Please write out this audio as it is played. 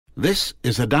This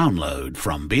is a download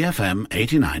from BFM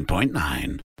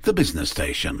 89.9, the business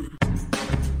station.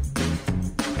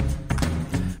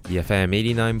 BFM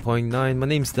 89.9, my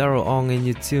name's Daryl Ong and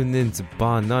you're tuned in to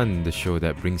Bar None, the show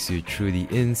that brings you through the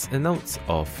ins and outs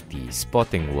of the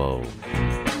sporting world.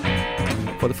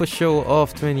 For the first show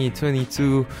of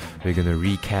 2022, we're going to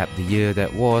recap the year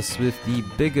that was with the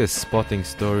biggest sporting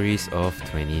stories of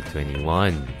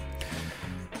 2021.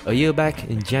 A year back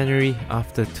in January,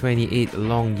 after 28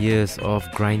 long years of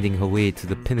grinding her way to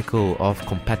the pinnacle of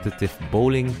competitive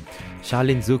bowling,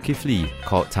 Shalin Zulkifli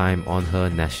called time on her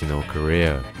national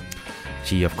career.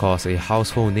 She, of course, a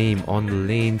household name on the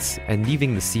lanes and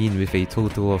leaving the scene with a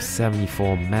total of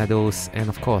 74 medals and,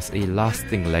 of course, a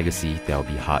lasting legacy that'll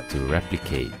be hard to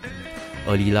replicate.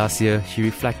 Early last year, she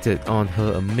reflected on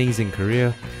her amazing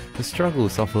career, the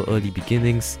struggles of her early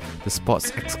beginnings, the sport's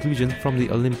exclusion from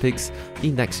the Olympics, the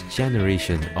next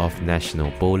generation of national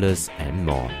bowlers, and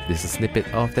more. This is a snippet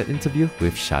of that interview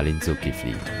with Shalin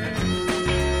Zulkifli.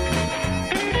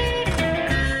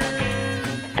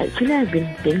 Actually, I've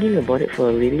been thinking about it for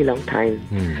a really long time.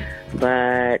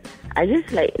 But I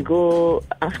just go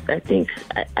after, I think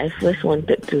I first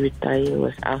wanted to retire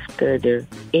was after the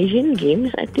Asian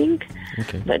Games, I think.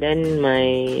 Okay. But then my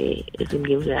Asian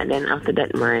Games, then after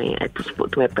that I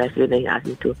spoke to my president and he asked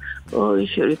me you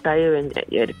should retire when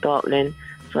you're at the top. Then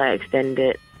so I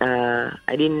extended. I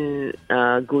didn't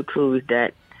go through with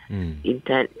that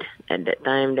intent at that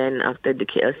time. Then after the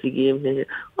KLC Games, then you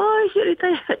should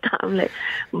retire at the top. I'm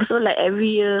every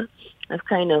year I've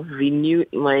kind of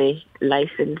renewed my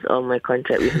license or my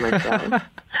contract with myself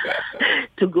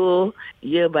to go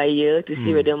year by year to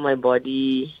see whether my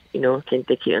body, can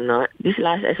take it or not.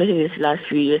 Especially this last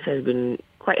few years has been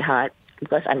quite hard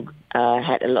because I've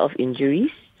had a lot of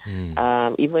injuries.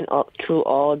 Even through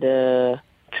all the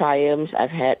triumphs I've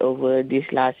had over these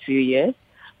last few years,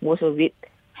 most of it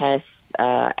has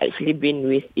actually been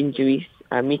with injuries,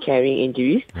 me carrying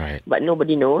injuries. Right. But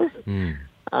nobody knows.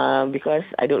 Because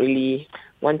I don't really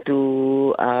want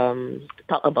to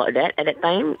talk about that at that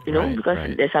time,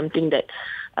 because there's something that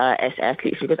as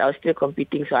athletes, because I was still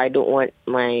competing, so I don't want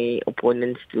my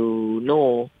opponents to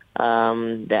know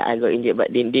that I got injured.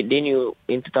 But they knew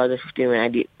in 2015 when I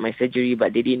did my surgery,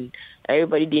 but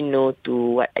everybody didn't know to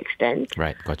what extent.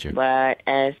 Right, got you. But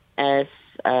as I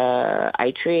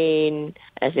train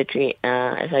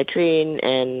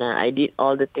and I did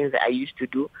all the things that I used to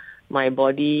do, my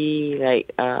body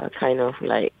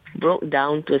broke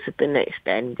down to a certain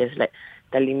extent, just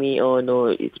telling me, oh no,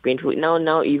 it's painful.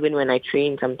 Now even when I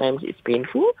train, sometimes it's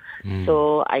painful.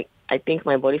 So I think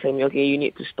my body telling me, okay, you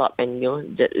need to stop and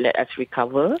just let us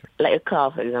recover. Like a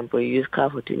car, for example, you use a car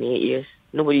for 28 years.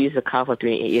 Nobody uses a car for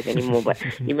 28 years anymore. But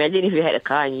imagine if you had a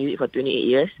car and you use it for 28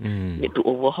 years, you need to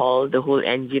overhaul the whole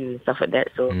engine and stuff like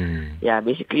that. So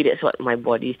basically that's what my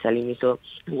body is telling me. So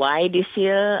why this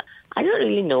year? I don't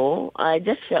really know. I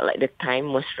just felt like the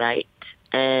time was right.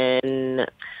 And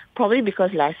probably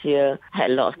because last year I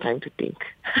had a lot of time to think.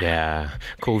 Yeah,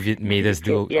 COVID made us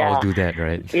all do that,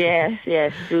 right?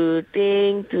 Yes. To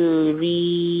think, to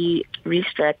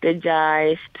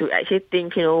re-strategize, to actually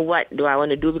think, what do I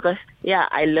want to do? Because,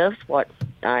 I love sports.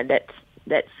 That's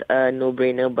a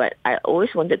no-brainer. But I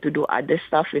always wanted to do other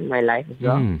stuff in my life as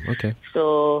well. Okay.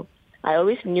 So I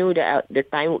always knew that the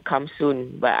time would come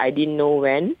soon, but I didn't know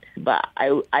when. But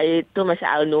I told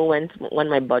myself I'll know when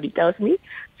my body tells me.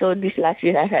 So this last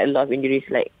year I've had a lot of injuries.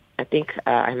 Like I think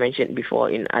I mentioned before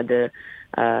in other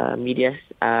medias,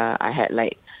 I had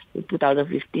in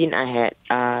 2015 I had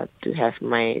to have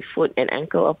my foot and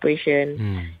ankle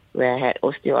operation where I had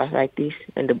osteoarthritis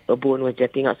and the bone was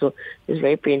jutting out. So it was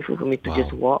very painful for me to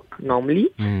just walk normally.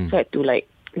 So I had to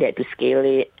they had to scale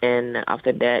it, and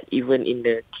after that, even in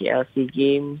the KLC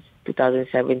Games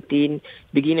 2017,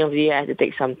 beginning of the year, I had to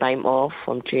take some time off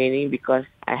from training because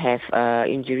I have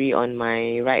injury on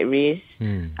my right wrist,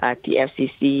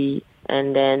 TFCC,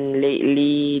 and then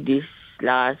lately, this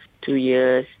last 2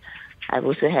 years, I've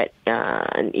also had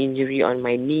an injury on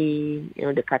my knee.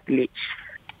 The cartilage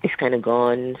is kind of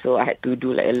gone, so I had to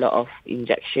do a lot of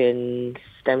injections,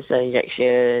 stem cell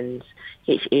injections,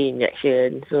 HA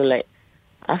injections. So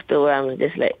after a while, I'm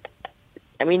just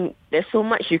there's so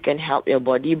much you can help your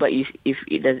body, but if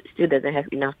it still doesn't have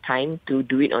enough time to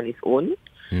do it on its own,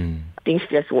 things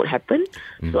just won't happen.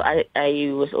 So I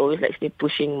was always still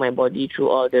pushing my body through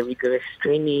all the rigorous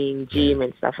training, gym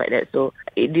and stuff like that. So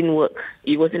it didn't work.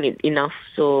 It wasn't enough.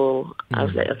 So I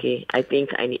was okay, I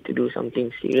think I need to do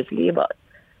something seriously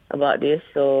about this.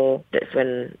 So that's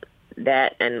when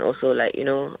that, and also like,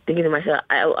 thinking to myself,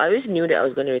 I always knew that I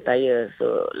was going to retire.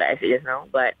 So like I said just now,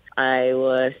 but I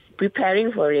was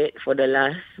preparing for it for the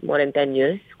last more than 10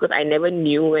 years because I never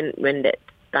knew when that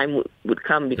time would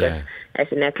come, because as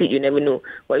an athlete, you never know.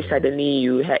 What if suddenly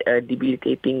you had a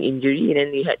debilitating injury and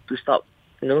then you had to stop,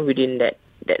 within that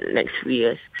next 3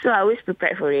 years. So I always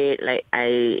prepared for it,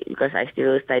 because I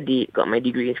still studied, got my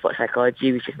degree in sports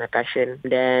psychology, which is my passion.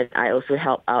 Then I also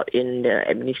help out in the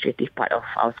administrative part of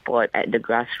our sport at the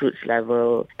grassroots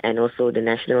level and also the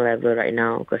national level right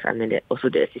now, because I'm also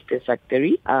the assistant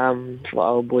secretary for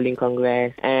our bowling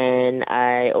congress. And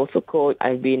I also coach.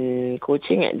 I've been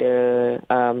coaching at the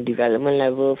development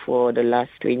level for the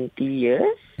last 20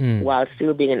 years. While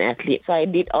still being an athlete. So I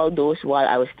did all those while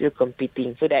I was still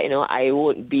competing, so that I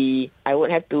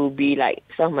won't have to be like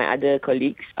some of my other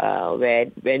colleagues, where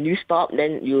when you stop,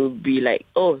 then you'll be like,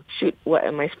 oh shoot, what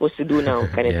am I supposed to do now,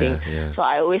 kind of thing. So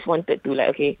I always wanted to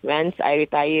okay, once I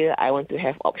retire, I want to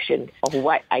have options of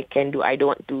what I can do. I don't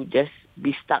want to just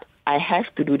be stuck. I have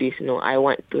to do this. I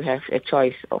want to have a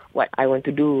choice of what I want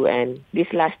to do. And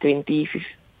this last 20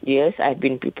 years, I've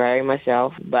been preparing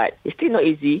myself, but it's still not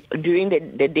easy. During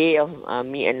the day of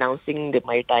me announcing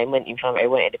my retirement in front of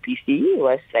everyone at the PC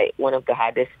was like one of the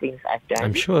hardest things I've done.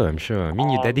 I'm sure. I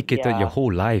mean, you dedicated your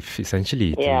whole life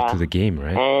essentially to the game,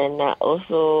 right? And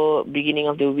also beginning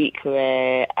of the week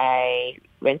where I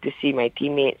went to see my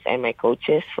teammates and my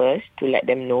coaches first to let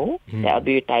them know that I'll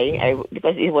be retiring.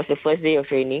 Because it was the first day of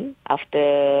training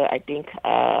after I think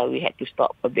we had to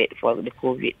stop a bit for the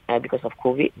COVID because of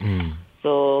COVID.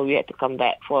 So we had to come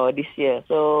back for this year.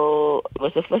 So it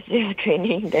was the first day of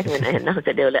training. Then when I announced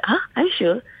that, they were like, huh? Are you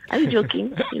sure? Are you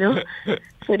joking?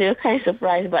 So they were kind of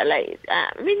surprised. But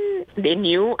they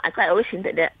knew. I always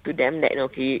hinted that to them that,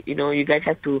 okay, you guys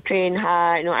have to train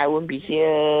hard. I won't be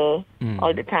here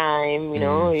all the time.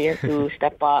 You have to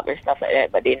step up and stuff like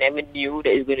that. But they never knew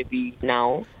that it's going to be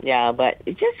now. Yeah, but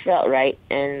it just felt right.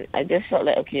 And I just felt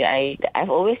like, okay, I've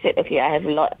always said, okay, I have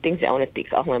a lot of things that I want to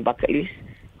tick off my bucket list.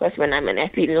 Because when I'm an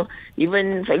athlete,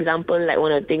 even, for example, like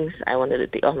one of the things I wanted to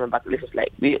take off my bucket list was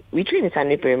like, we train in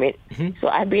Sunway Pyramid. So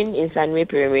I've been in Sunway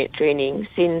Pyramid training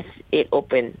since it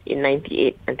opened in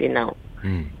 98 until now.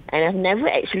 And I've never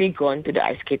actually gone to the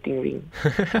ice skating ring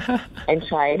and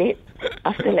tried it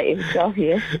after 12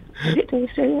 years. Is it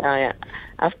 22 years?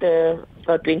 After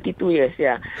 22 years,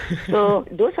 So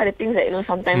those are the things that,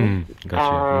 sometimes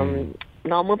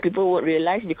normal people won't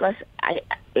realize, because I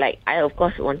of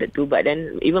course wanted to, but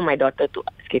then even my daughter took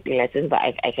skating lessons, but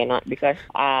I cannot, because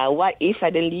what if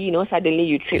suddenly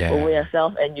you trip over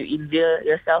yourself and you injure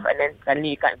yourself, and then suddenly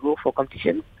you can't go for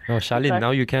competition. Oh, Charlene,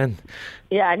 now you can.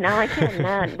 Yeah, now I can.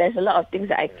 Now there's a lot of things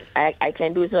that I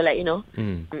can do. So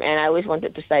and I always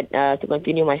wanted to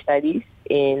continue my studies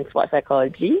in sports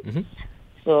psychology.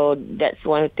 So that's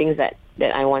one of the things that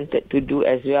I wanted to do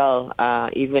as well,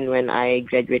 even when I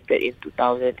graduated in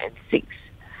 2006.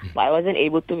 But I wasn't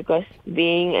able to, because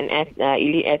being an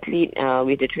elite athlete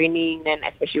with the training, then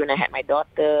especially when I had my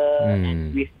daughter,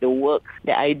 and with the work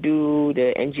that I do,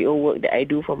 the NGO work that I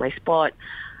do for my sport,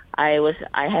 I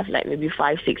have maybe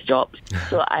 5-6 jobs.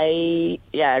 So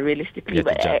realistically,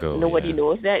 but nobody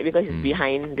knows that because it's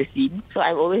behind the scenes. So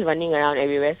I'm always running around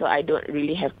everywhere. So I don't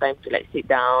really have time to sit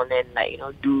down and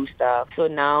do stuff. So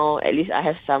now at least I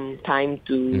have some time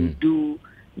to do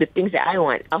the things that I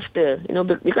want after,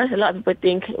 because a lot of people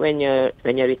think when you're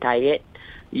retired,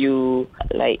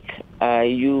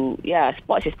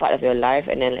 sports is part of your life,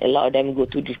 and then a lot of them go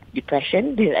to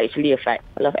depression. This is actually a fact.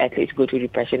 A lot of athletes go to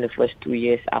depression the first 2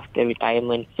 years after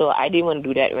retirement. So I didn't want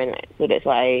to do that so that's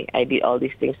why I did all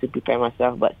these things to prepare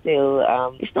myself. But still,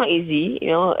 it's not easy.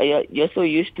 You're so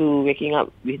used to waking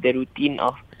up with the routine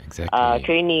of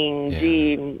training,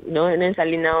 gym, and then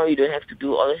suddenly now you don't have to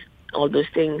do all those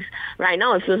things. Right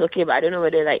now it feels okay, but I don't know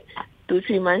whether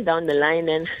 2-3 months down the line,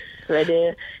 then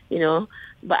whether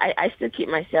but I still keep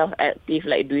myself active,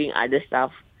 doing other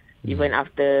stuff even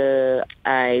after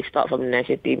I stopped from the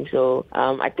national team. So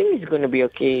I think it's going to be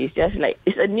okay. It's just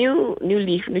it's a new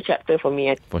leaf, new chapter for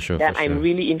me that I'm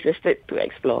really interested to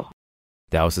explore.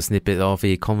 That was a snippet of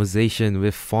a conversation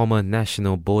with former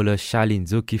national bowler Charlene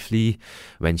Zulkifli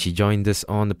when she joined us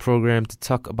on the program to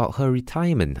talk about her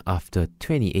retirement after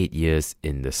 28 years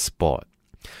in the sport.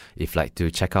 If you'd like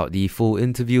to check out the full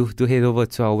interview, do head over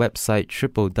to our website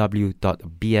www.bfm.my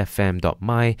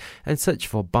and search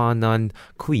for Bar None,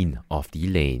 Queen of the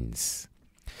Lanes.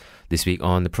 This week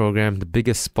on the program, the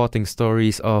biggest sporting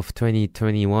stories of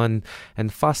 2021,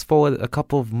 and fast forward a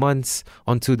couple of months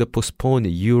onto the postponed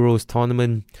Euros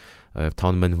tournament. a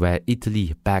tournament where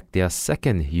Italy bagged their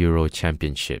second Euro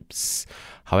Championships.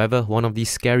 However, one of the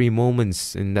scary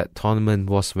moments in that tournament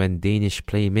was when Danish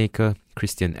playmaker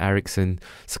Christian Eriksen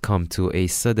succumbed to a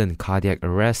sudden cardiac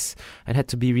arrest and had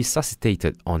to be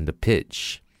resuscitated on the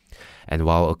pitch. And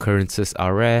while occurrences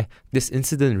are rare, this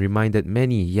incident reminded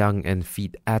many young and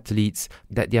fit athletes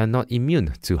that they are not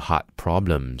immune to heart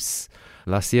problems.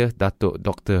 Last year, Datuk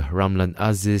Dr. Ramlan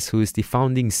Aziz, who is the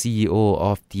founding CEO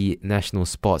of the National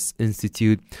Sports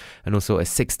Institute and also a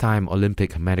 6-time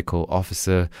Olympic medical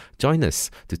officer, joined us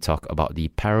to talk about the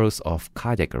perils of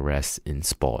cardiac arrest in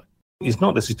sport. It's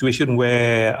not a situation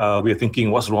where we're thinking,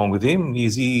 what's wrong with him?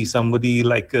 Is he somebody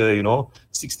like,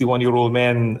 61-year-old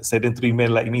man, sedentary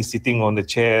man like me sitting on the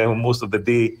chair most of the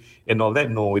day and all that?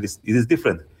 No, it is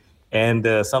different. And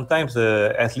sometimes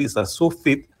athletes are so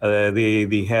fit,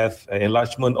 they have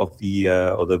enlargement of the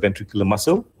ventricular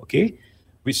muscle, okay,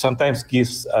 which sometimes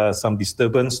gives some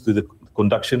disturbance to the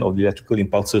conduction of the electrical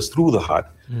impulses through the heart,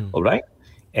 all right?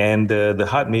 And the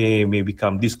heart may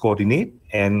become discoordinate,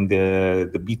 and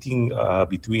the beating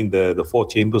between the four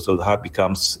chambers of the heart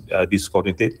becomes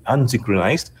discoordinated,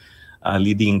 unsynchronized,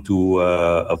 leading to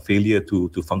a failure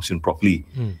to function properly.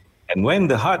 And when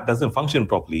the heart doesn't function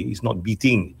properly, it's not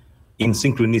beating in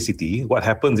synchronicity, what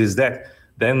happens is that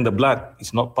then the blood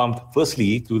is not pumped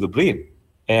firstly to the brain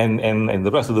and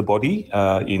the rest of the body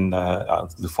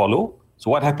to follow. So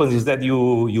what happens is that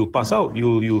you pass out,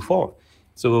 you fall.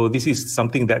 So this is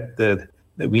something that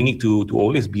we need to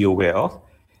always be aware of.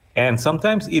 And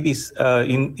sometimes it is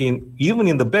even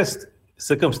in the best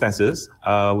circumstances,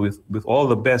 with all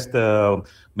the best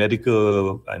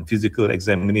medical and physical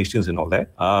examinations and all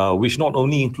that, which not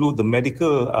only include the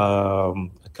medical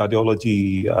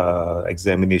cardiology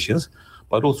examinations,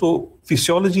 but also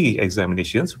physiology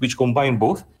examinations, which combine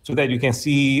both, so that you can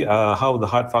see how the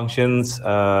heart functions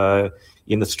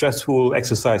in a stressful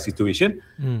exercise situation.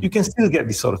 You can still get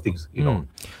these sort of things.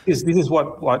 This is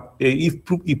what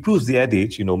it proves the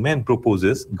adage. Man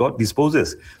proposes, God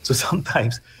disposes. So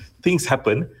sometimes things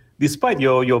happen despite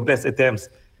your best attempts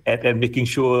at making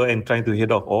sure and trying to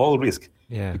head off all risk.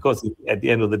 Because at the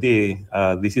end of the day,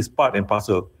 this is part and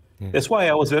parcel. That's why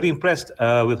I was very impressed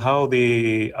with how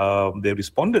they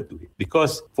responded to it.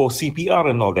 Because for CPR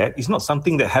and all that, it's not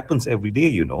something that happens every day,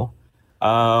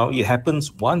 It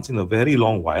happens once in a very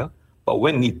long while. But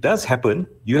when it does happen,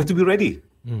 you have to be ready.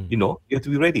 You have to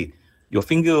be ready. Your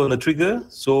finger on the trigger.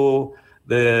 So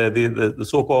the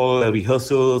so-called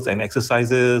rehearsals and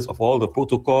exercises of all the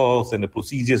protocols and the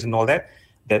procedures and all that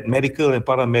medical and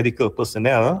paramedical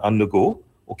personnel undergo,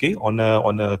 okay, on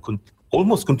a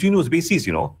almost continuous basis,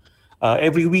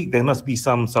 every week there must be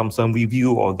some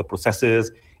review of the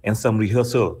processes and some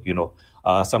rehearsal,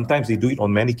 sometimes they do it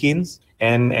on mannequins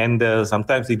and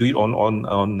sometimes they do it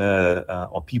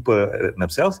on people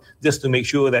themselves, just to make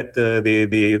sure that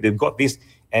they've got this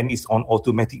and it's on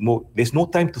automatic mode. There's no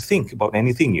time to think about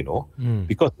anything,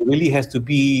 because it really has to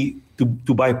be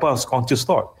to bypass conscious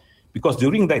thought. Because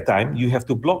during that time, you have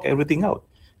to block everything out.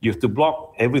 You have to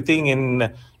block everything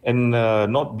and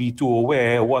not be too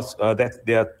aware that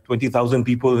there are 20,000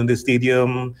 people in the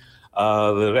stadium,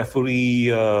 the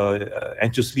referee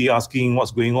anxiously asking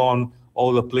what's going on,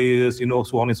 all the players,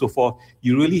 so on and so forth.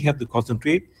 You really have to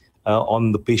concentrate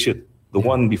on the patient, the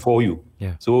one before you.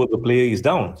 So the player is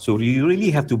down. So you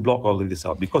really have to block all of this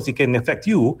out, because it can affect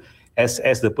you as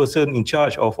the person in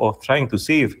charge of trying to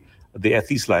save the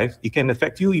athlete's life. It can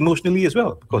affect you emotionally as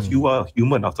well, because you are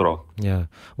human after all. Yeah.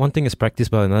 One thing is practice,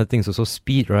 but another thing is also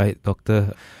speed, right,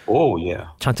 Doctor? Oh, yeah.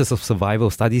 Chances of survival.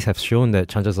 Studies have shown that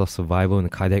chances of survival in a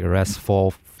cardiac arrest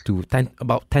fall to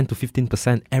about 10 to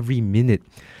 15% every minute.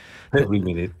 Every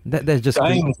minute. That's just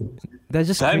time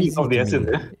crazy is of the essence.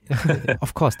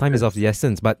 Of course, time is of the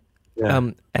essence. But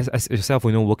as yourself,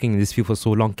 working in this field for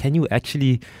so long, can you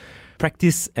actually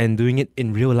practice and doing it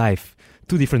in real life?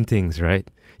 Two different things, right?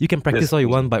 You can practice all you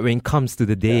want, but when it comes to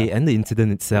the day and the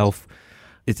incident itself,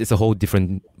 it's a whole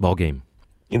different ballgame.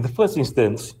 In the first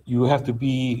instance, you have to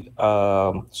be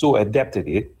so adept at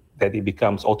it that it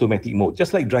becomes automatic mode.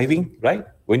 Just like driving, right?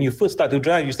 When you first start to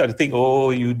drive, you start to think,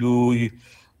 you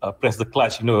press the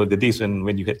clutch. The days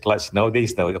when you had clutch.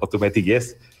 Nowadays, automatic,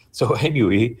 yes. So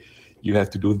anyway, you have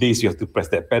to do this. You have to press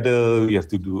that pedal.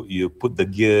 You put the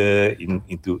gear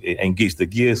into engage the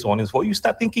gear, so on and so forth. You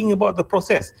start thinking about the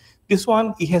process. This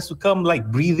one, it has to come like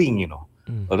breathing, all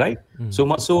right? So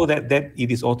much so that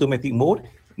it is automatic mode,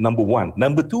 number one.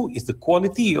 Number two is the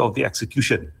quality of the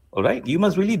execution, all right? You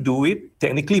must really do it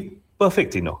technically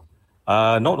perfect, not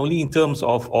only in terms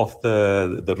of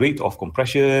the rate of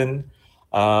compression,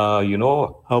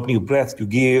 how many breaths you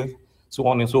give. so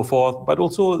on and so forth, but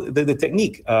also the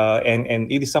technique.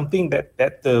 And it is something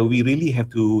that we really have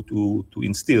to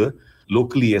instill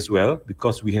locally as well,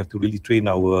 because we have to really train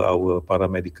our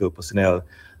paramedical personnel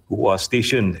who are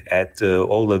stationed at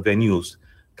all the venues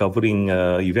covering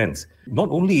events, not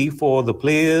only for the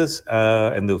players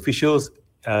and the officials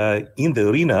in the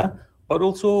arena, but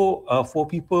also for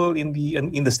people in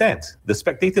the stands, the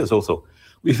spectators also.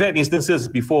 We've had instances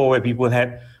before where people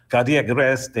had cardiac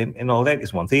arrest and all that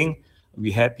is one thing. We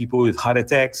had people with heart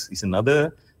attacks is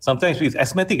another. Sometimes with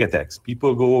asthmatic attacks,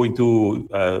 people go into,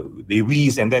 they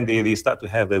wheeze and then they start to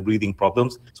have breathing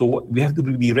problems. So we have to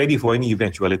be ready for any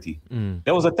eventuality.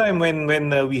 There was a time when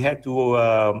we had to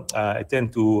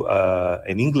attend to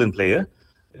an England player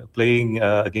playing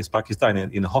against Pakistan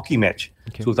in a hockey match,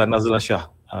 Sultan Nazir Shah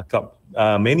Cup,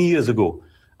 many years ago.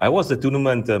 I was the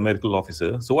tournament medical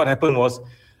officer. So what happened was,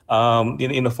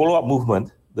 in a follow-up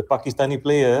movement, the Pakistani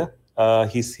player,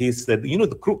 his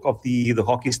the crook of the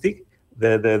hockey stick,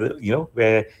 the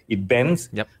where it bends,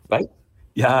 right?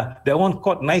 Yeah, that one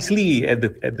caught nicely at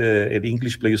the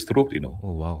English player's throat,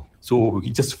 Oh wow! So he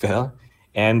just fell,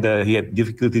 and he had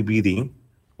difficulty breathing.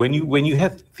 When you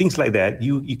have things like that,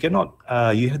 you cannot.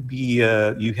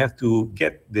 You have to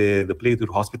get the player to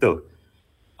the hospital,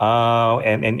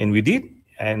 and we did,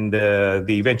 and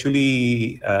they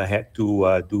eventually had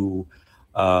to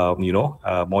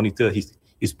monitor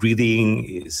his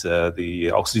breathing,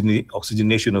 the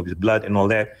oxygenation of his blood and all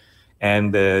that.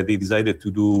 And they decided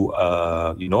to do,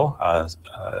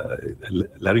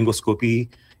 laryngoscopy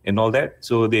and all that.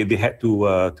 So they had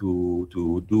to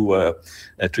do a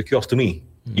tracheostomy,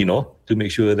 to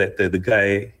make sure that the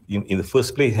guy in the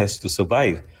first place has to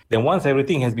survive. Then once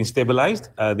everything has been stabilized,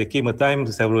 there came a time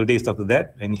several days after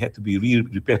that, and he had to be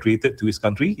repatriated to his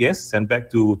country, sent back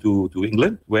to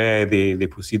England, where they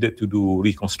proceeded to do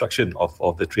reconstruction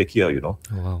of the trachea,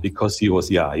 Wow. because he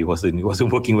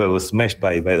wasn't working well, was smashed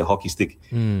by the hockey stick.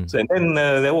 So and then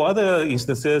there were other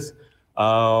instances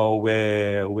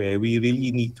where we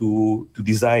really need to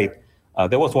decide.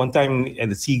 There was one time at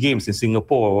the SEA Games in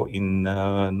Singapore in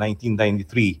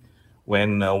 1993,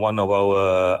 when one of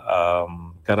our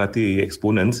karate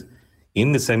exponents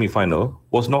in the semi-final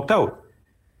was knocked out.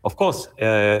 Of course,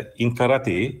 in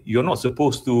karate, you're not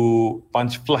supposed to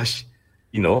punch flush,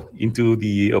 into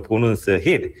the opponent's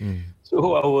head.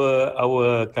 So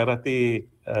our karate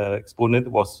exponent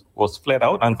was flat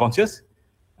out, unconscious.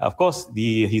 Of course,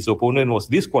 his opponent was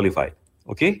disqualified.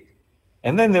 Okay,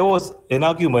 and then there was an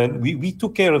argument. We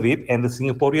took care of it, and the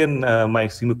my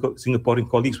Singaporean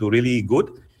colleagues were really good.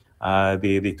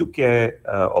 They took care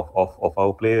of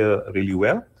our player really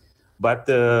well. But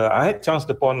I had chanced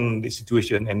upon this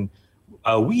situation, and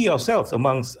we ourselves,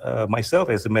 amongst myself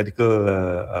as a medical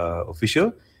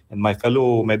official and my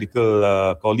fellow medical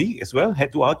colleague as well,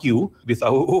 had to argue with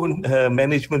our own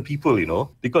management people,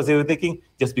 because they were thinking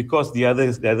just because the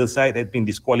other side had been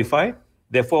disqualified,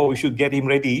 therefore we should get him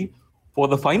ready for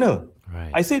the final.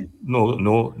 Right. I said,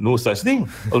 no such thing,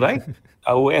 all right?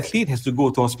 Our athlete has to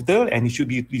go to hospital and he should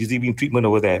be receiving treatment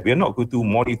over there. We are not going to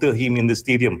monitor him in the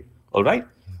stadium, all right?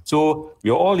 So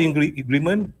we are all in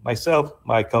agreement, myself,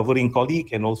 my covering colleague,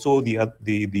 and also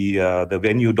the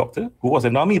venue doctor, who was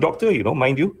an army doctor,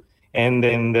 mind you. And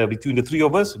then between the three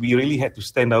of us, we really had to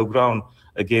stand our ground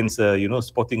against,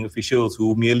 sporting officials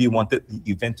who merely wanted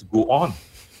the event to go on,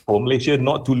 for Malaysia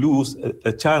not to lose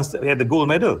a chance at the gold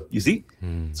medal, you see?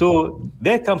 So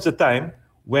there comes a time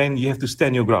when you have to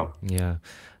stand your ground. Yeah.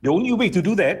 The only way to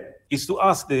do that is to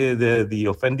ask the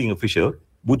offending official,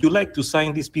 would you like to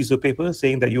sign this piece of paper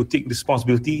saying that you take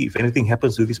responsibility if anything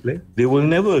happens to this player? They will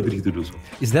never agree to do so.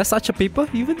 Is there such a paper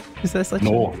even? Is there such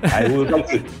No, I will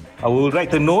write it. I will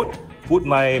write a note, put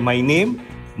my name,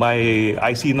 my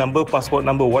IC number, passport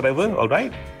number, whatever, all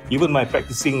right? Even my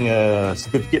practicing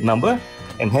certificate number,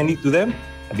 and hand it to them.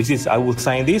 I will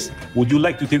sign this. Would you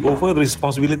like to take over the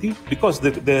responsibility? Because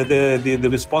the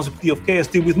responsibility of care is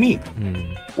still with me.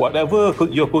 Whatever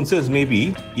your concerns may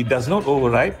be, it does not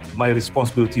override my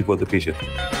responsibility for the patient.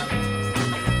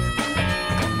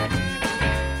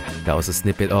 That was a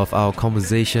snippet of our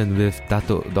conversation with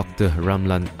Datuk Dr.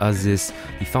 Ramlan Aziz,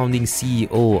 the founding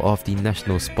CEO of the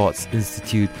National Sports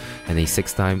Institute and a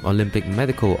 6-time Olympic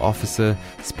medical officer,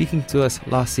 speaking to us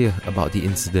last year about the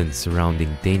incident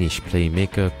surrounding Danish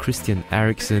playmaker Christian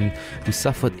Eriksen, who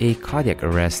suffered a cardiac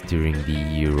arrest during the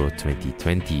Euro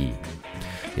 2020.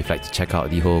 If you'd like to check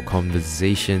out the whole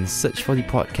conversation, search for the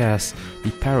podcast, The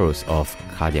Perils of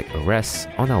Cardiac Arrest,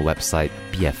 on our website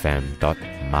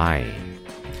bfm.my.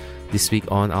 This week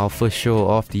on our first show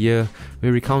of the year,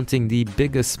 we're recounting the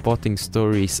biggest sporting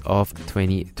stories of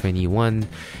 2021,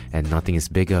 and nothing is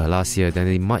bigger last year than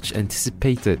the much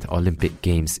anticipated Olympic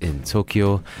Games in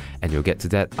Tokyo, and we'll get to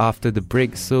that after the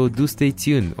break, so do stay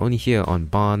tuned, only here on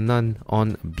Bar None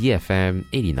on BFM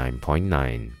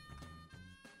 89.9.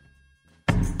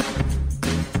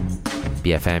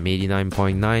 BFM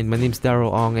 89.9, my name's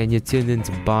Daryl Ong and you're tuned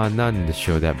into Bar None, the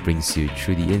show that brings you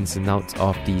through the ins and outs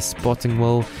of the sporting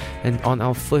world. And on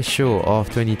our first show of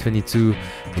 2022,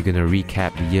 we're going to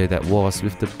recap the year that was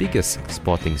with the biggest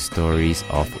sporting stories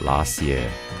of last year.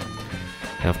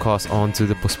 And of course, on to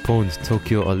the postponed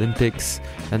Tokyo Olympics,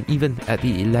 and even at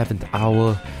the 11th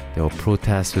hour, there were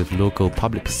protests with local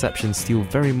public perception still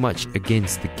very much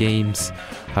against the Games.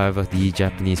 However, the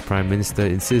Japanese Prime Minister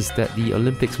insists that the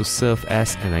Olympics will serve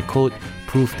as, and I quote,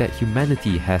 proof that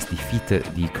humanity has defeated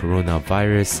the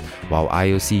coronavirus, while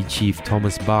IOC Chief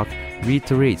Thomas Bach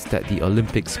reiterates that the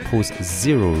Olympics pose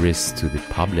zero risk to the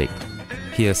public.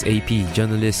 Here's AP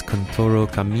journalist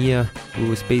Kantoro Kamiya, who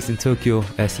was based in Tokyo,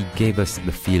 as he gave us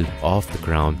the feel of the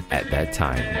ground at that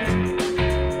time.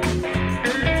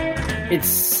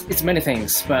 It's many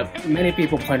things, but many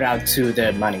people point out to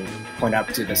the money, point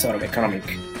out to the sort of economic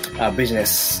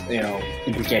business,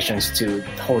 implications to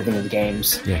holding the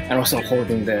games, and also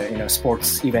holding the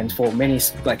sports event for many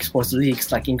like sports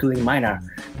leagues, like including minor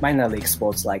league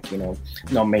sports, like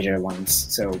non-major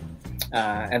ones. So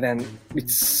and then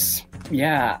it's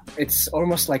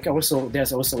almost like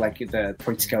there's also like the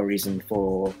political reason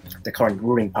for the current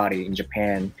ruling party in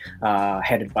Japan,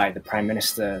 headed by the Prime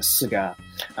Minister Suga.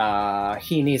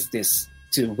 He needs this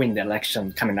to win the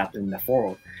election coming up in the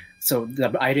fall. So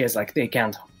the idea is like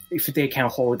if they can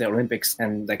hold the Olympics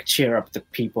and like cheer up the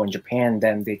people in Japan,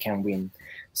 then they can win.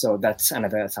 So that's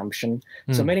another assumption.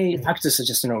 So many factors are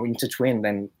just intertwined,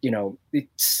 and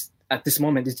it's at this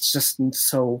moment it's just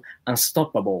so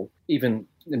unstoppable. Even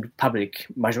the public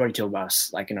majority of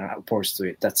us are opposed to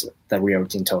it. That's the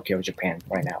reality in Tokyo, Japan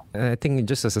right now. And I think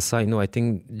just as a side note, I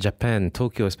think Japan,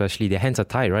 Tokyo especially, their hands are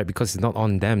tied, right? Because it's not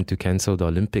on them to cancel the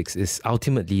Olympics. It's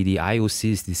ultimately the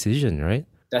IOC's decision, right?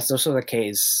 That's also the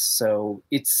case. So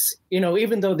it's,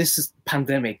 even though this is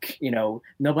pandemic,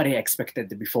 nobody expected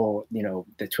before,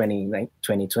 the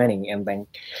 2020 and then,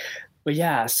 but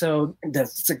yeah, so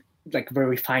that's like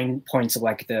very fine points of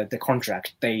like the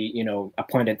contract they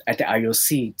appointed at the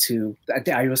IOC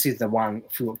the IOC is the one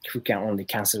who can only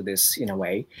cancel this in a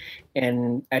way,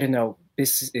 and I don't know,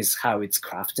 this is how it's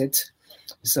crafted.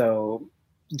 So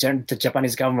the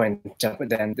Japanese government,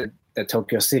 then the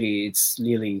Tokyo city, it's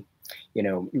really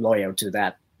loyal to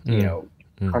that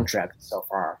contract so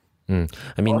far.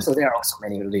 I mean, also there are also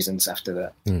many reasons after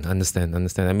that. Understand.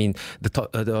 I mean,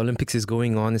 the Olympics is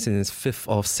going on. It's in its 5th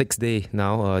or 6th day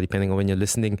now, depending on when you're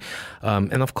listening.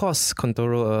 And of course,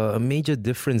 Kontoro, a major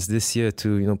difference this year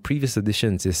to previous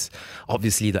editions is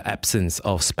obviously the absence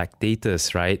of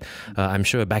spectators, right? I'm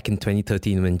sure back in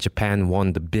 2013 when Japan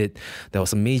won the bid, there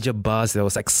was a major buzz, there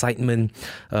was excitement.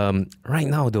 Right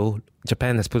now, though,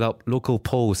 Japan has put out local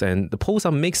polls, and the polls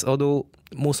are mixed, although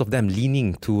most of them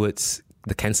leaning towards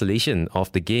the cancellation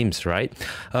of the Games, right?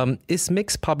 Is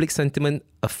mixed public sentiment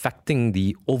affecting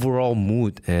the overall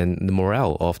mood and the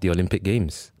morale of the Olympic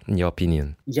Games, in your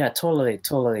opinion? Yeah,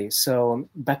 totally. So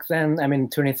back then,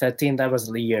 2013, that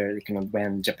was the year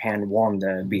when Japan won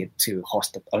the bid to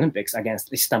host the Olympics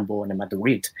against Istanbul and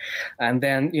Madrid. And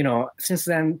then, since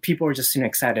then, people are just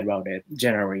excited about it.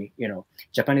 Generally,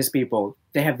 Japanese people,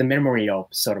 they have the memory of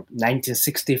sort of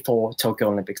 1964 Tokyo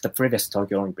Olympics, the previous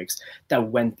Tokyo Olympics, that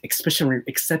went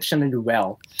exceptionally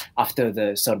well after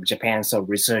the sort of Japan sort of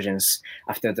resurgence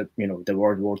after the the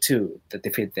World War II, the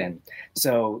defeat then.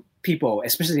 So people,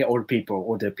 especially older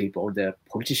people, the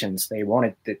politicians, they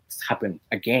wanted it to happen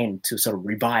again to sort of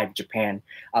revive Japan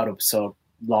out of sort of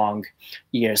long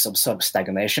years of sort of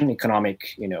stagnation,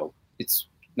 economic, it's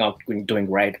not doing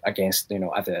great against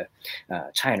other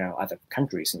China, other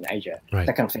countries in Asia. Right.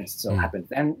 That kind of things happened.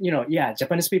 And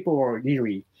Japanese people were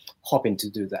really hoping to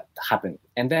do that happen.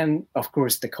 And then of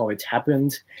course the COVID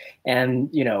happened,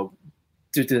 and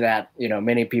due to that,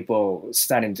 many people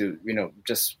starting to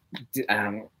just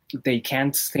they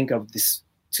can't think of this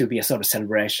to be a sort of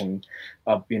celebration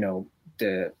of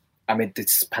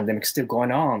this pandemic still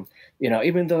going on.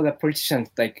 Even though the politicians,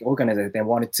 like organizers, they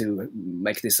wanted to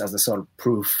make this as a sort of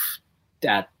proof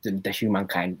that the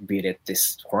humankind beat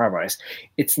this coronavirus.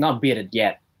 It's not beat it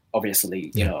yet,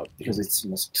 obviously, because it's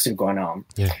still going on.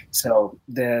 Yeah. So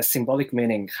the symbolic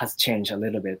meaning has changed a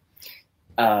little bit.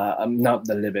 Not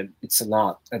a little bit, it's a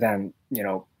lot. And then,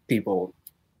 people,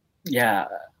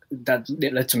 that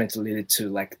ultimately led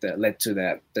to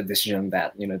the decision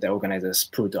that the organizers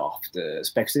put off the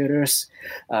spectators,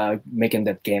 making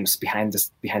the games behind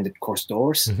the course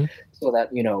doors, so that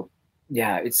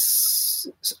it's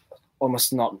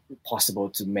almost not possible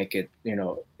to make it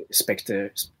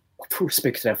spectator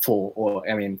full, or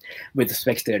with the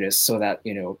spectators, so that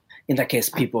in that case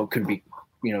people could be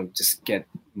just get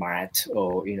mad,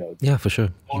 or Yeah, for sure.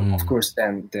 of course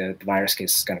then the virus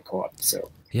case is gonna go up. So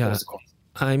Yeah.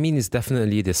 I mean, it's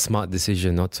definitely the smart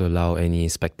decision not to allow any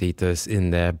spectators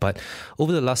in there. But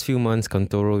over the last few months,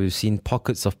 Kantoro, we've seen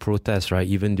pockets of protest, right?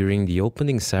 Even during the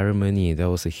opening ceremony, there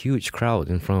was a huge crowd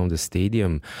in front of the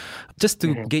stadium. Just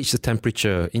to gauge the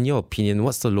temperature, in your opinion,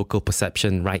 what's the local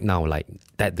perception right now, like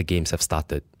that the games have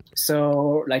started?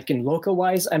 So, like in local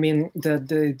wise, I mean,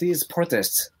 these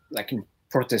protests, like in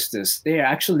protesters, they are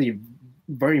actually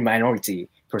very minority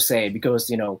per se, because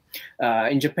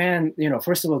in Japan,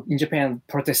 first of all, in Japan,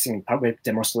 protesting public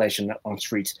demonstration on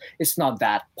streets, it's not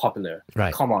that popular,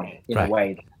 Right. common in a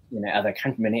way. Many other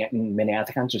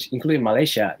countries, including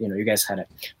Malaysia, you guys had a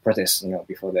protest,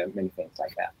 before the many things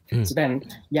like that. So then,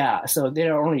 so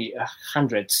there are only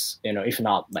hundreds, if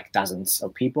not like dozens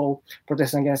of people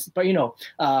protesting against. But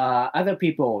other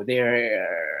people, they're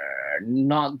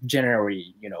not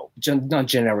generally,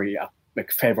 like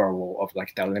favorable of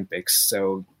like the Olympics.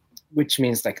 So, which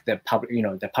means like the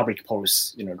public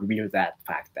polls, reveal that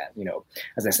fact that,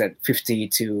 as I said, 50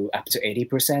 to up to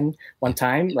 80% one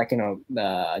time, like,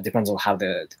 depends on how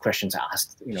the questions are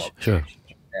asked, Sure.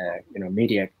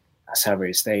 Media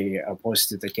surveys, they are opposed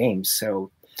to the games.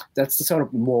 So that's the sort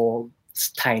of more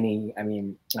tiny,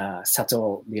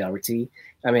 subtle reality.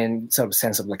 Sort of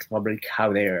sense of like public,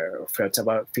 how they're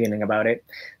feeling about it.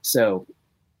 So,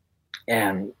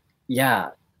 and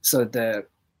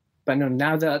but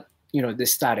now that, they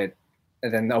started,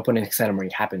 and then the opening ceremony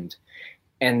happened,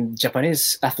 and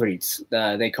Japanese athletes,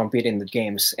 they compete in the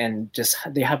games, and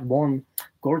they have won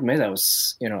gold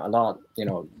medals, a lot,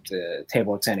 the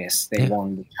table tennis, they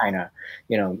won China,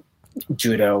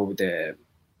 judo, the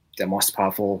most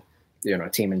powerful,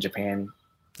 team in Japan,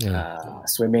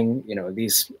 swimming,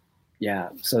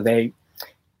 so they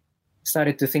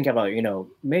started to think about,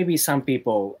 maybe some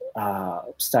people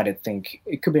started to think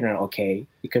it could be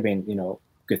it could be,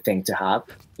 good thing to have.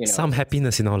 Some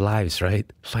happiness in our lives,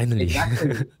 right? Finally.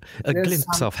 Exactly. A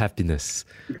glimpse of happiness.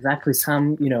 Exactly.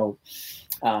 Some,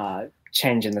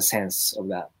 change in the sense of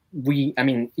that.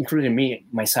 Including me,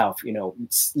 myself,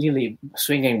 it's really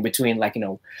swinging between like,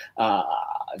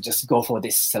 just go for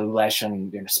this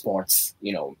celebration, sports,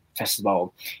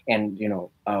 festival, and,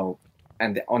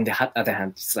 and on the other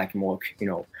hand, it's like more,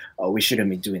 we shouldn't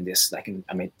be doing this, like,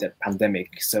 amid the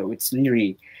pandemic. So it's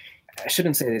really, I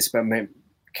shouldn't say this, but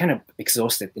kind of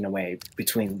exhausted in a way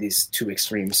between these two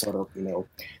extreme sort of,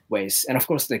 ways. And of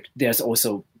course, there's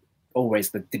also always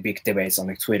the big debates on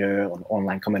like Twitter, on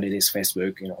online communities,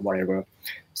 Facebook, whatever.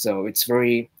 So it's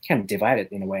very kind of divided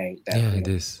in a way that it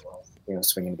is.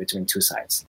 Swinging between two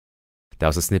sides. That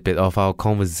was a snippet of our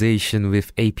conversation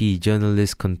with AP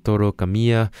journalist Kantoro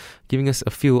Kamiya, giving us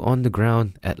a feel on the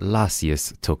ground at last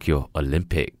year's Tokyo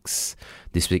Olympics.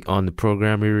 This week on the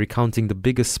program, we're recounting the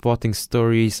biggest sporting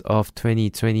stories of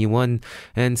 2021,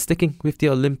 and sticking with the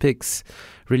Olympics,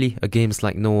 really a games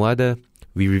like no other.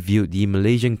 We reviewed the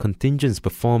Malaysian contingent's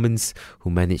performance,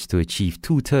 who managed to achieve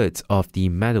 2/3 of the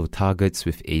medal targets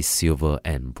with a silver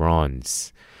and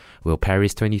bronze. Will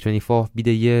Paris 2024 be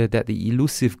the year that the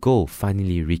elusive goal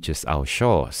finally reaches our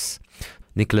shores?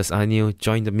 Nicholas Anil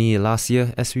joined me last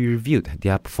year as we reviewed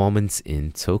their performance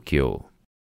in Tokyo.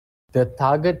 The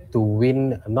target to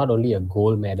win not only a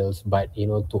gold medals, but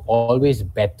to always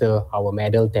better our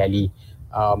medal tally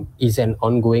is an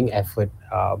ongoing effort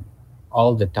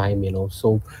all the time.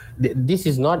 So this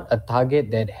is not a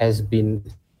target that has been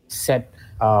set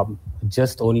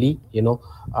just only.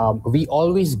 We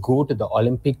always go to the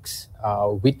Olympics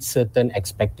with certain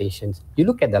expectations. You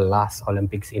look at the last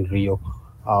Olympics in Rio,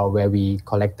 where we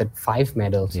collected 5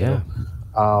 medals.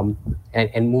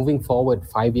 And moving forward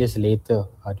 5 years later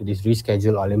to this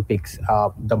rescheduled Olympics,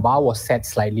 the bar was set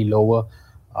slightly lower,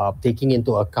 taking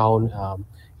into account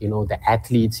the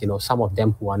athletes, some of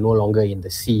them who are no longer in the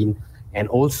scene, and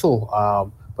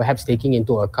also perhaps taking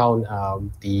into account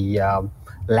the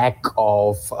lack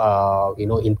of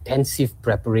intensive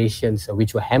preparations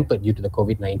which were hampered due to the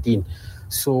COVID-19.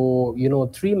 So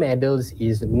 3 medals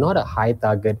is not a high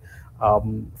target,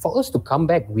 For us to come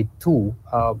back with 2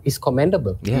 is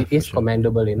commendable. Yeah, it is sure.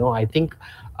 commendable. I think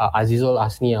Azizul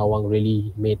Asni Awang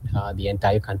really made the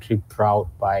entire country proud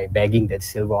by bagging that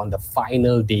silver on the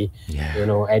final day.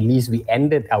 Yeah. At least we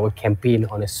ended our campaign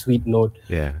on a sweet note.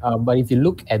 Yeah. But if you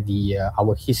look at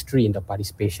our history in the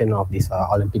participation of this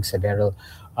Olympics, Daryl,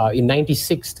 in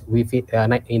 '96,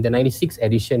 in the '96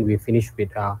 edition, we finished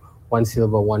with 1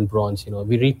 silver, 1 bronze.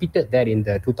 We repeated that in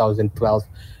the 2012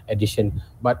 edition.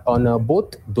 But on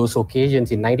both those occasions,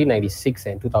 in 1996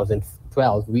 and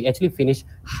 2012, we actually finished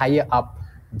higher up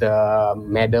the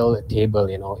medal table.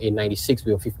 In '96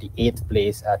 we were 58th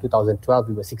place, 2012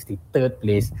 we were 63rd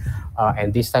place,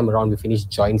 and this time around we finished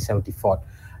joint 74th.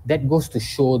 That goes to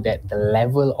show that the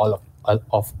level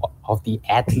of the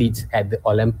athletes at the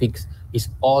Olympics is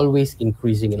always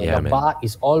increasing. The bar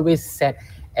is always set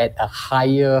at a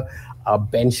higher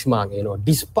benchmark.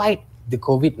 Despite the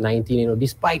COVID-19,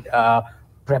 despite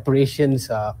preparations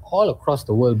all across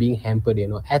the world being hampered,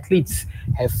 athletes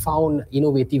have found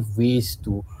innovative ways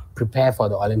to prepare for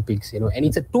the Olympics, and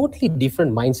it's a totally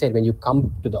different mindset when you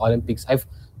come to the Olympics. I've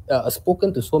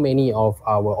spoken to so many of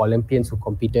our Olympians who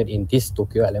competed in this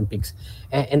Tokyo Olympics,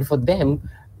 and for them,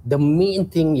 the main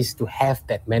thing is to have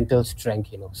that mental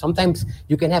strength. Sometimes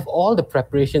you can have all the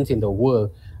preparations in the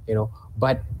world,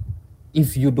 but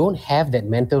if you don't have that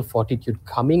mental fortitude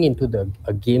coming into the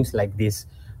games like this,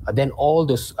 then all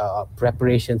those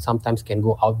preparations sometimes can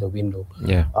go out the window.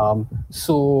 Yeah.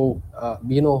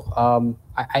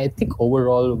 I think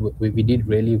overall we did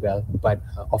really well, but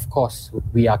of course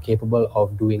we are capable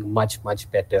of doing much,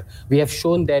 much better. We have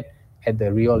shown that at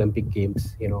the Rio Olympic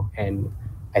Games, and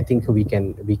I think we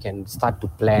can start to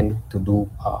plan to do,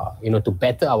 to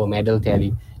better our medal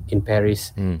tally in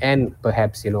Paris and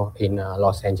perhaps in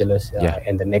Los Angeles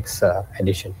in the next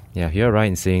edition. Yeah, you're right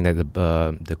in saying that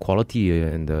the quality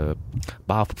and the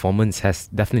bar performance has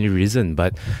definitely risen.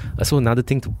 But also another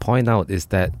thing to point out is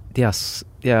that there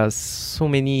are so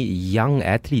many young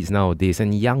athletes nowadays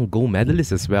and young gold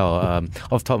medalists as well.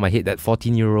 Off the top of my head, that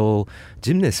 14-year-old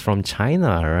gymnast from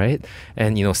China, right?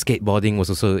 And skateboarding was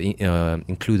also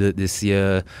included this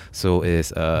year. So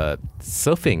is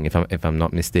surfing, if I'm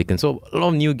not mistaken. So a lot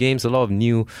of new games, a lot of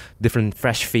new, different,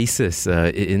 fresh faces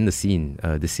in the scene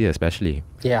this year, especially.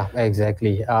 Yeah,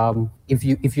 exactly. If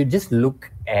you just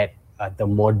look at the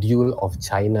module of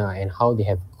China and how they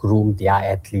have groomed their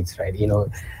athletes, right?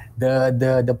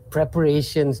 The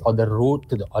preparations or the road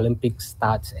to the Olympics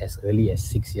starts as early as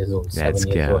 6 years old, 7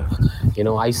 years old.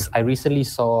 I recently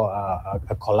saw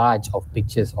a collage of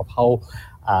pictures of how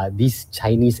these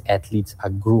Chinese athletes are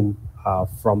groomed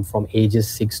from ages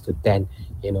 6 to 10.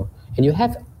 And you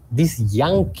have these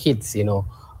young kids,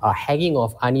 hanging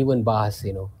off uneven bars,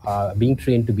 being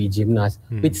trained to be gymnasts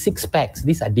with 6 packs.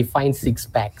 These are defined 6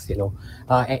 packs, they're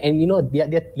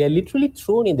literally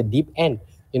thrown in the deep end,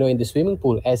 in the swimming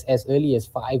pool as early as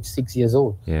 5-6 years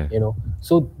old. Yeah.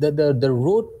 So the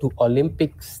road to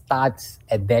Olympics starts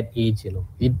at that age.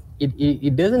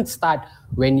 It doesn't start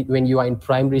when you are in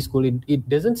primary school. It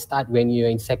doesn't start when you're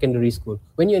in secondary school.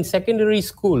 When you're in secondary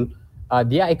school,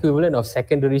 their equivalent of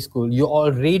secondary school, you're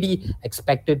already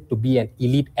expected to be an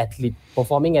elite athlete,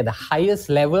 performing at the highest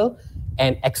level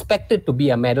and expected to be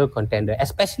a medal contender,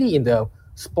 especially in the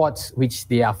sports which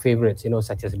they are favorites,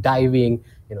 such as diving,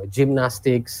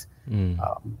 gymnastics.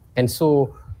 And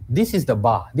so this is the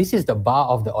bar. This is the bar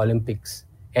of the Olympics.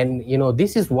 And,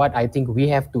 this is what I think we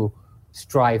have to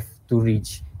strive to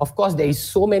reach. Of course, there is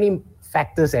so many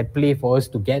factors at play for us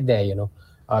to get there,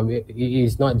 it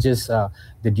is not just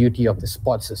the duty of the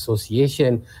sports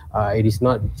association. It is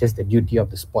not just the duty of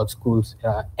the sports schools.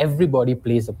 Everybody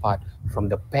plays a part, from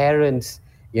the parents,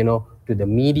 to the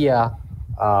media,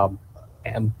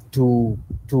 and to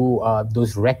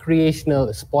those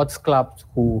recreational sports clubs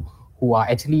who are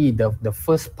actually the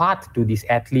first part to these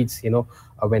athletes.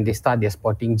 When they start their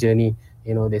sporting journey,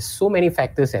 there's so many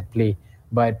factors at play.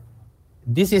 But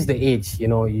this is the age.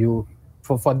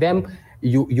 For them.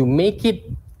 You make it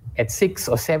at 6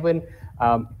 or 7,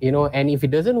 and if it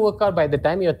doesn't work out by the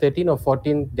time you're 13 or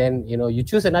 14, then, you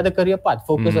choose another career path,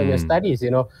 focus on your studies,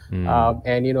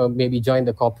 and, maybe join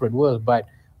the corporate world. But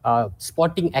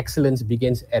sporting excellence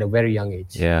begins at a very young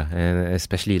age. Yeah, and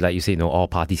especially like you say, all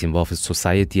parties involved,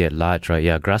 society at large, right?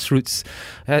 Yeah, grassroots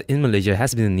in Malaysia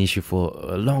has been an issue for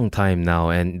a long time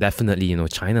now, and definitely,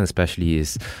 China especially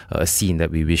is a scene that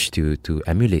we wish to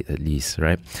emulate at least,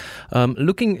 right?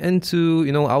 Looking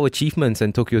into, our achievements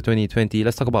in Tokyo 2020,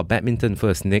 let's talk about badminton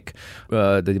first, Nick.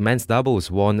 The men's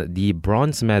doubles won the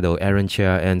bronze medal. Aaron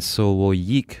Chia and So Wo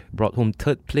Yik brought home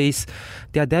 3rd place.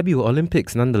 Their debut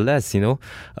Olympics nonetheless,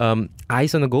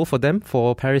 Eyes on the goal for them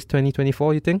for Paris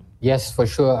 2024, you think? Yes, for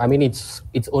sure. I mean, it's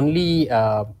only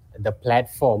the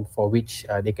platform for which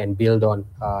they can build on,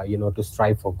 to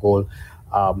strive for gold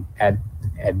at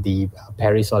the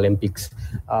Paris Olympics.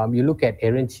 You look at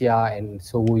Aaron Chia and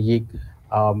So Woo Yik,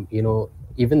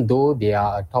 even though they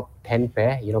are a top 10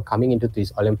 pair, coming into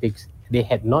these Olympics, they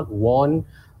had not won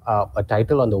a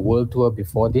title on the world tour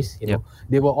before this.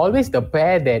 They were always the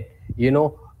pair that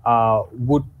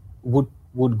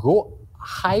would go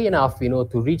high enough,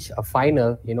 to reach a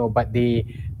final, but they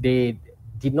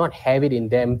did not have it in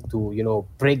them to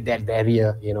break that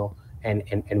barrier,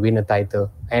 and win a title.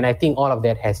 And I think all of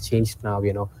that has changed now.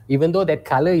 Even though that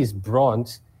color is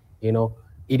bronze, it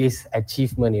is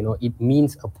achievement. It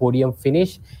means a podium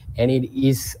finish, and it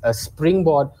is a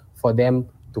springboard for them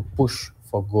to push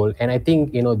for gold. And I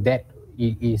think that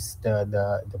is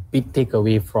the big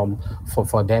takeaway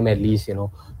for them, at least,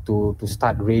 to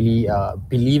start really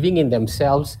believing in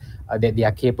themselves, that they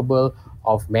are capable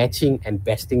of matching and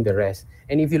besting the rest.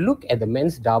 And if you look at the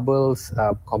men's doubles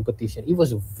competition, it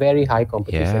was a very high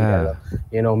competition.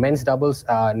 Men's doubles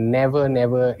are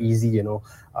never easy. You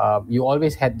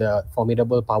always had the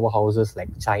formidable powerhouses like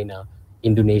China,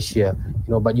 Indonesia.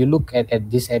 But you look at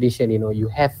this edition, you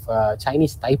have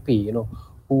Chinese Taipei,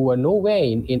 who were nowhere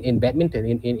in badminton,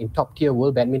 in top tier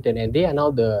world badminton, and they are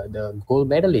now the gold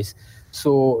medalists.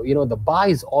 So, the bar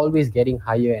is always getting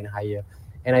higher and higher.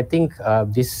 And I think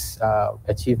this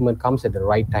achievement comes at the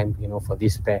right time, for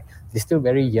this pair. They're still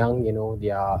very young, they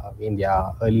are in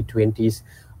their early 20s.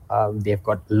 They've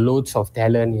got loads of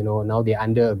talent, now they're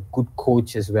under a good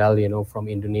coach as well, from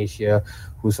Indonesia,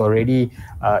 who's already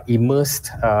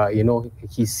immersed,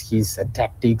 his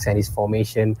tactics and his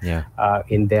formation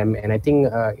in them. And I think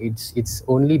it's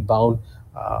only bound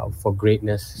for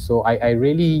greatness. So I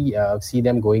really see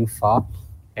them going far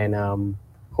and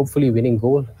hopefully winning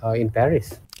gold in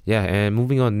Paris. Yeah, and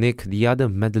moving on, Nick, the other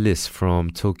medalist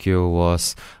from Tokyo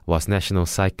was national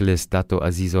cyclist Dato'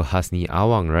 Azizul Hasni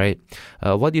Awang, right?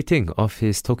 What do you think of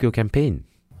his Tokyo campaign?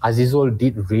 Azizul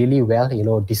did really well,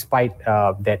 despite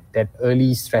that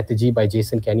early strategy by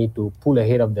Jason Kenny to pull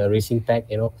ahead of the racing pack.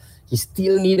 He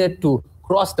still needed to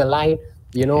cross the line,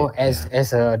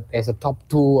 as a top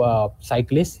two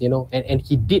cyclist, and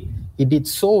he did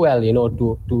so well,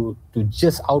 to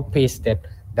just outpace that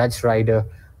Dutch rider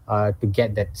to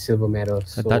get that silver medal.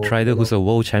 A Dutch rider who's a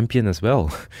world champion as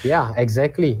well. Yeah,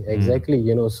 exactly.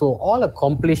 So all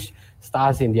accomplished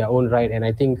stars in their own right, and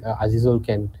I think Azizul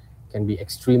can be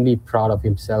extremely proud of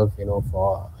himself,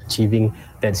 for achieving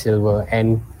that silver.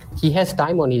 And he has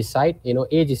time on his side.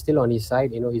 Age is still on his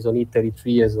side. He's only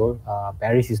 33 years old.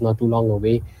 Paris is not too long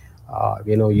away.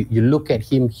 You look at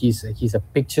him, he's a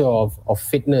picture of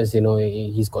fitness.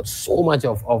 He's got so much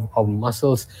of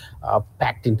muscles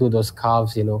packed into those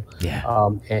calves.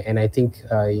 And I think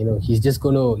he's just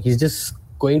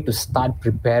going to start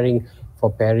preparing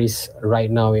for Paris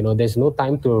right now. There's no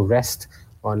time to rest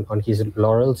on his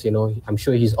laurels. I'm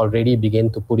sure he's already begun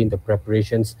to put in the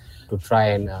preparations to try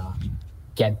and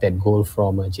get that goal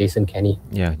from Jason Kenny.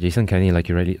 Yeah, Jason Kenny, like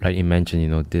you rightly mentioned,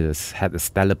 had a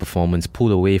stellar performance,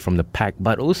 pulled away from the pack,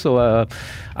 but also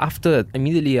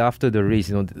immediately after the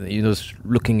race,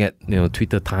 looking at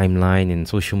Twitter timeline and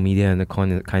social media and the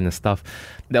kind of stuff,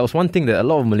 there was one thing that a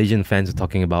lot of Malaysian fans were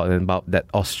talking about that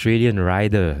Australian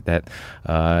rider, that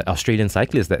Australian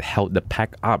cyclist that held the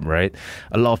pack up, right?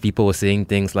 A lot of people were saying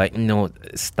things like,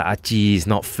 starchy, it's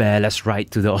not fair, let's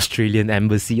write to the Australian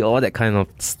embassy, all that kind of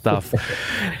stuff.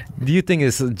 Do you think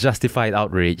it's justified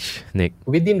outrage, Nick?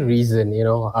 Within reason,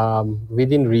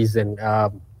 within reason.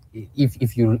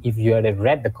 If you had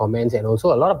read the comments and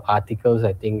also a lot of articles,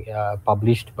 I think,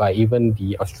 published by even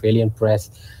the Australian press,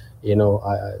 they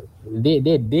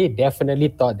definitely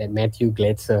thought that Matthew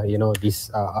Gletser,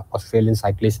 this Australian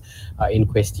cyclist in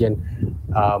question,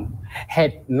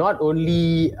 had not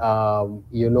only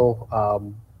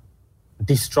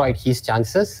destroyed his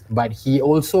chances, but he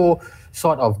also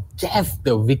sort of gave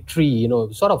the victory,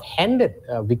 sort of handed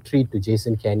victory to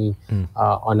Jason Kenny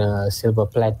on a silver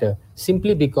platter,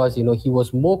 simply because, he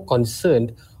was more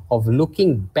concerned of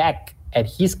looking back at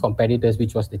his competitors,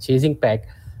 which was the chasing pack,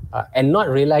 and not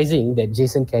realizing that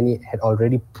Jason Kenny had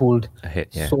already pulled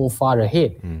so far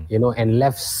ahead, and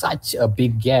left such a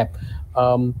big gap.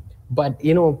 But,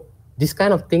 these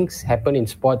kind of things happen in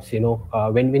sports,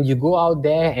 when you go out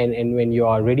there and when you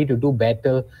are ready to do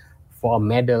battle for a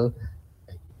medal,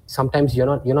 sometimes you're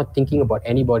not thinking about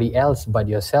anybody else but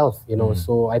yourself,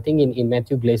 So I think in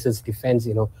Matthew Gletser's defense,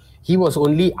 he was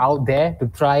only out there to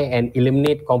try and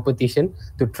eliminate competition,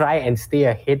 to try and stay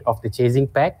ahead of the chasing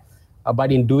pack.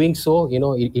 But in doing so,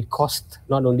 it cost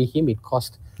not only him, it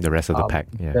cost The rest of the pack.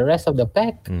 Yeah. The rest of the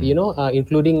pack,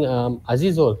 including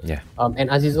Azizul. Yeah. And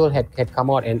Azizul had come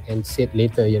out and said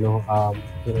later,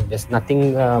 there's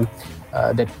nothing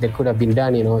that could have been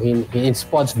done. In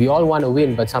sports, we all want to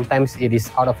win, but sometimes it is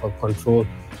out of our control.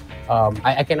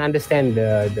 I can understand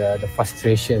the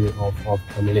frustration of our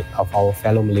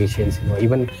fellow Malaysians.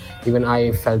 Even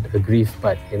I felt aggrieved,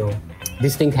 but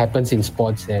this thing happens in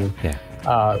sports, and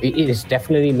it is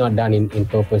definitely not done in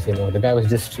purpose. The guy was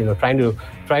just trying to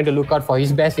look out for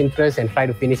his best interest and try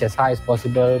to finish as high as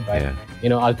possible. But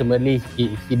ultimately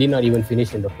he did not even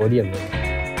finish in the podium.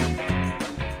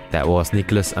 That was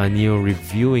Nicholas Anil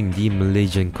reviewing the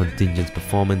Malaysian contingent's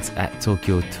performance at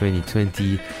Tokyo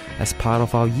 2020 as part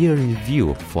of our year in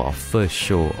review for our first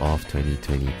show of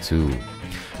 2022.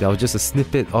 That was just a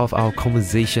snippet of our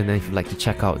conversation, and if you'd like to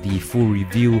check out the full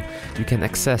review, you can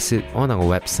access it on our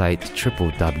website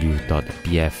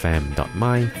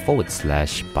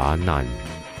www.bfm.my/Banan.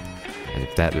 And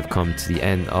with that, we've come to the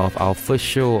end of our first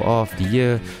show of the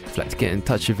year. If you'd like to get in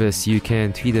touch with us, you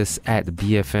can tweet us at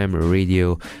BFM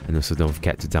Radio, and also don't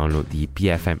forget to download the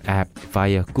BFM app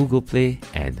via Google Play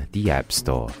and the App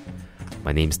Store.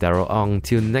 My name's Daryl Ong.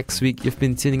 Till next week, you've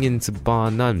been tuning in to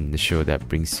Bar None, the show that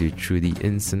brings you through the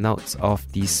ins and outs of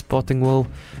the sporting world.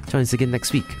 Join us again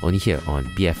next week, only here on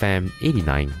BFM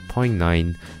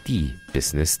 89.9, the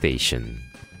business station.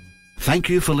 Thank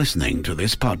you for listening to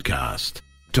this podcast.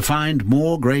 To find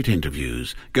more great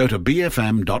interviews, go to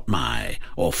bfm.my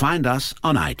or find us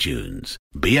on iTunes.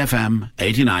 BFM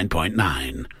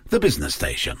 89.9, the business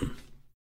station.